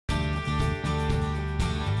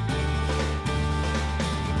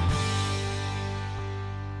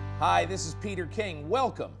Hi, this is Peter King.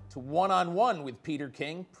 Welcome to One-on-One with Peter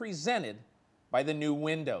King, presented by the new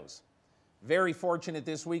Windows. Very fortunate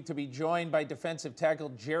this week to be joined by defensive tackle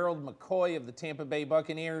Gerald McCoy of the Tampa Bay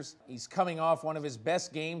Buccaneers. He's coming off one of his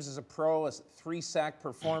best games as a pro, a 3-sack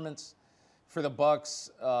performance for the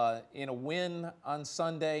Bucs in a win on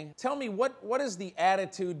Sunday. Tell me, what has the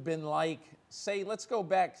attitude been like, say, let's go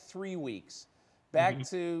back 3 weeks, back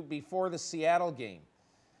to before the Seattle game.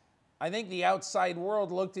 I think the outside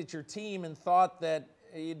world looked at your team and thought that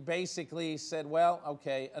you'd basically said, well,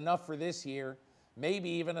 okay, enough for this year, maybe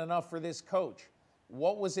even enough for this coach.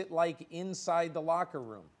 What was it like inside the locker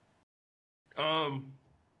room?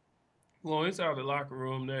 Well, inside the locker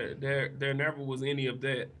room, there never was any of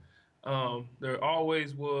that. There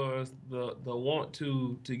always was the want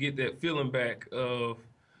to get that feeling back of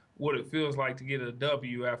what it feels like to get a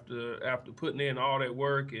W after putting in all that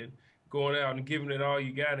work and going out and giving it all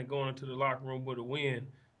you got and going into the locker room with a win.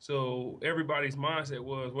 So everybody's mindset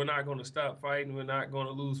was, we're not going to stop fighting. We're not going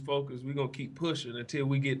to lose focus. We're going to keep pushing until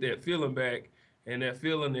we get that feeling back. And that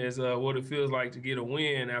feeling is what it feels like to get a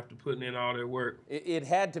win after putting in all that work. It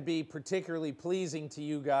had to be particularly pleasing to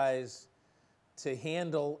you guys to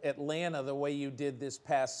handle Atlanta the way you did this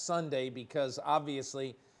past Sunday, because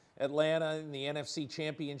obviously Atlanta in the NFC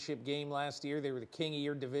Championship game last year, they were the king of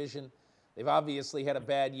your division. They've obviously had a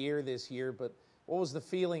bad year this year, but what was the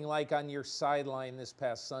feeling like on your sideline this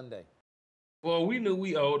past Sunday? Well, we knew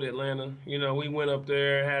we owed Atlanta. You know, we went up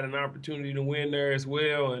there, had an opportunity to win there as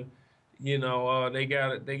well, and you know they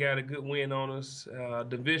got a good win on us.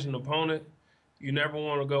 Division opponent. You never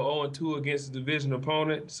want to go 0-2 against a division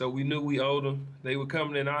opponent, so we knew we owed them. They were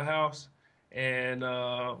coming in our house, and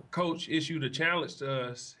Coach issued a challenge to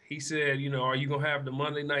us. He said, you know, are you gonna have the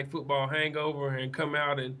Monday Night Football hangover and come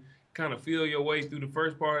out and kind of feel your way through the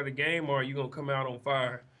first part of the game, or are you going to come out on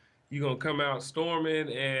fire? You're going to come out storming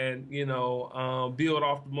and, you know, build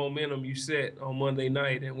off the momentum you set on Monday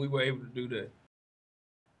night, and we were able to do that.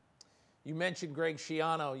 You mentioned Greg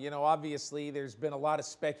Schiano. You know, obviously there's been a lot of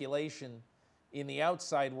speculation in the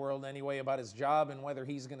outside world anyway about his job and whether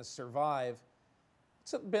he's going to survive.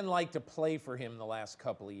 What's it been like to play for him the last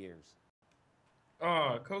couple of years?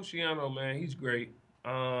 Coach Schiano, man, he's great.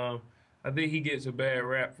 I think he gets a bad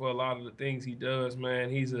rap for a lot of the things he does,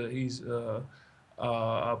 man. He's a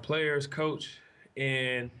player's coach,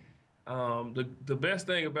 and the best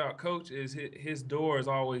thing about Coach is his door is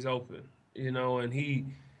always open, you know, and he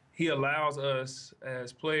allows us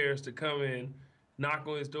as players to come in, knock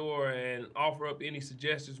on his door, and offer up any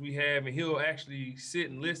suggestions we have, and he'll actually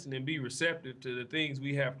sit and listen and be receptive to the things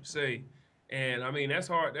we have to say. And I mean, that's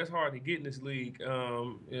hard to get in this league. You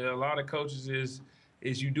know, a lot of coaches is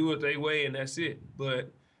you do it their way and that's it.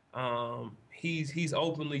 But he's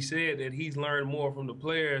openly said that he's learned more from the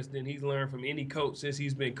players than he's learned from any coach since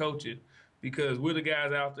he's been coaching, because we're the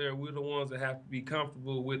guys out there, we're the ones that have to be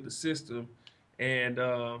comfortable with the system, and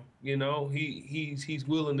you know, he's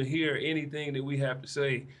willing to hear anything that we have to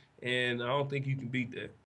say, and I don't think you can beat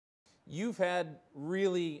that. You've had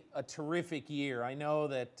really a terrific year. I know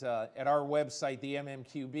that at our website, the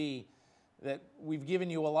MMQB, that we've given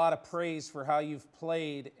you a lot of praise for how you've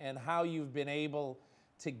played and how you've been able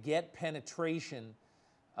to get penetration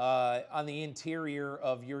on the interior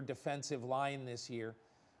of your defensive line this year.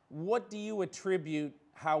 What do you attribute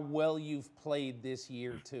how well you've played this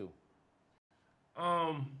year to?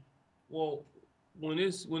 Well, when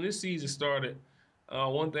this season started,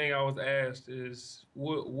 one thing I was asked is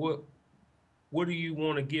what do you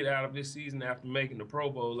want to get out of this season after making the Pro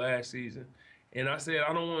Bowl last season? And I said,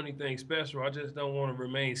 I don't want anything special. I just don't want to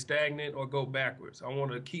remain stagnant or go backwards. I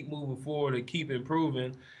want to keep moving forward and keep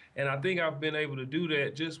improving. And I think I've been able to do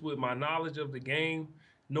that just with my knowledge of the game,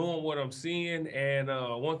 knowing what I'm seeing. And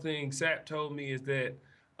one thing Sapp told me is that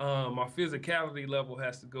my physicality level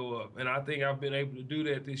has to go up. And I think I've been able to do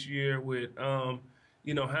that this year with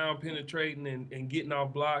you know, how I'm penetrating and getting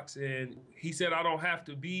off blocks. And he said I don't have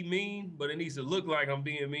to be mean, but it needs to look like I'm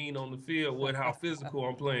being mean on the field with how physical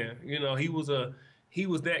I'm playing. You know, he was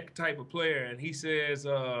that type of player. And he says,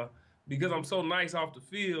 because I'm so nice off the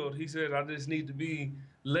field, he said I just need to be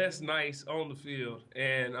less nice on the field.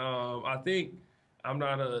 And I think I'm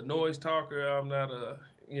not a noise talker. I'm not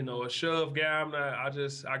a shove guy.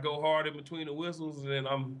 I go hard in between the whistles, and then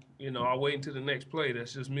I wait until the next play.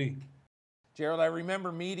 That's just me. Gerald, I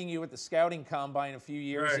remember meeting you at the scouting combine a few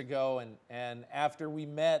years ago, and after we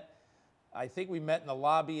met, I think we met in the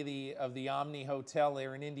lobby of the Omni Hotel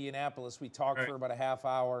there in Indianapolis. We talked for about a half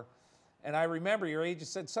hour, and I remember your agent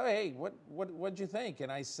said, "So, hey, what'd you think?"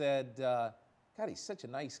 And I said, "God, he's such a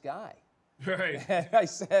nice guy." Right. And I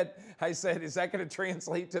said, is that going to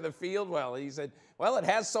translate to the field? Well, he said, well, it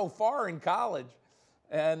has so far in college.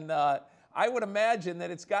 And I would imagine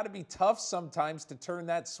that it's got to be tough sometimes to turn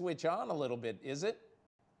that switch on a little bit, is it?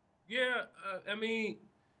 Yeah, I mean,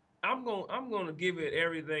 I'm going to give it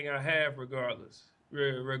everything I have regardless.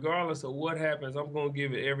 Regardless of what happens, I'm going to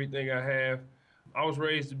give it everything I have. I was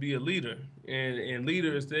raised to be a leader, and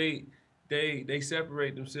leaders they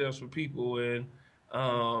separate themselves from people, and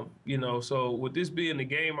so with this being the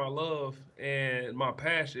game I love and my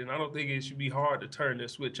passion, I don't think it should be hard to turn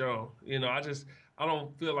this switch on. I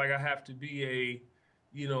don't feel like I have to be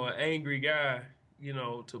an angry guy,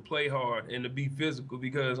 to play hard and to be physical,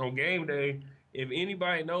 because on game day, if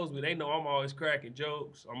anybody knows me, they know I'm always cracking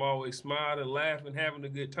jokes. I'm always smiling, laughing, having a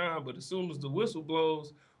good time. But as soon as the whistle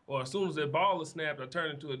blows or as soon as that ball is snapped, I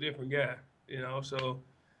turn into a different guy, So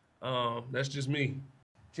that's just me.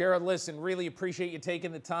 Gerald, listen, really appreciate you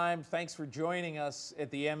taking the time. Thanks for joining us at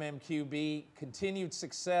the MMQB. Continued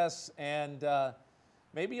success, and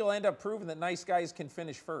maybe you'll end up proving that nice guys can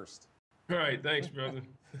finish first. All right, thanks, brother.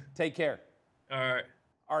 Take care. All right.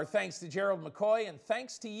 Our thanks to Gerald McCoy, and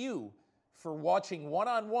thanks to you for watching One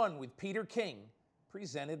on One with Peter King,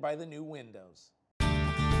 presented by the New Windows.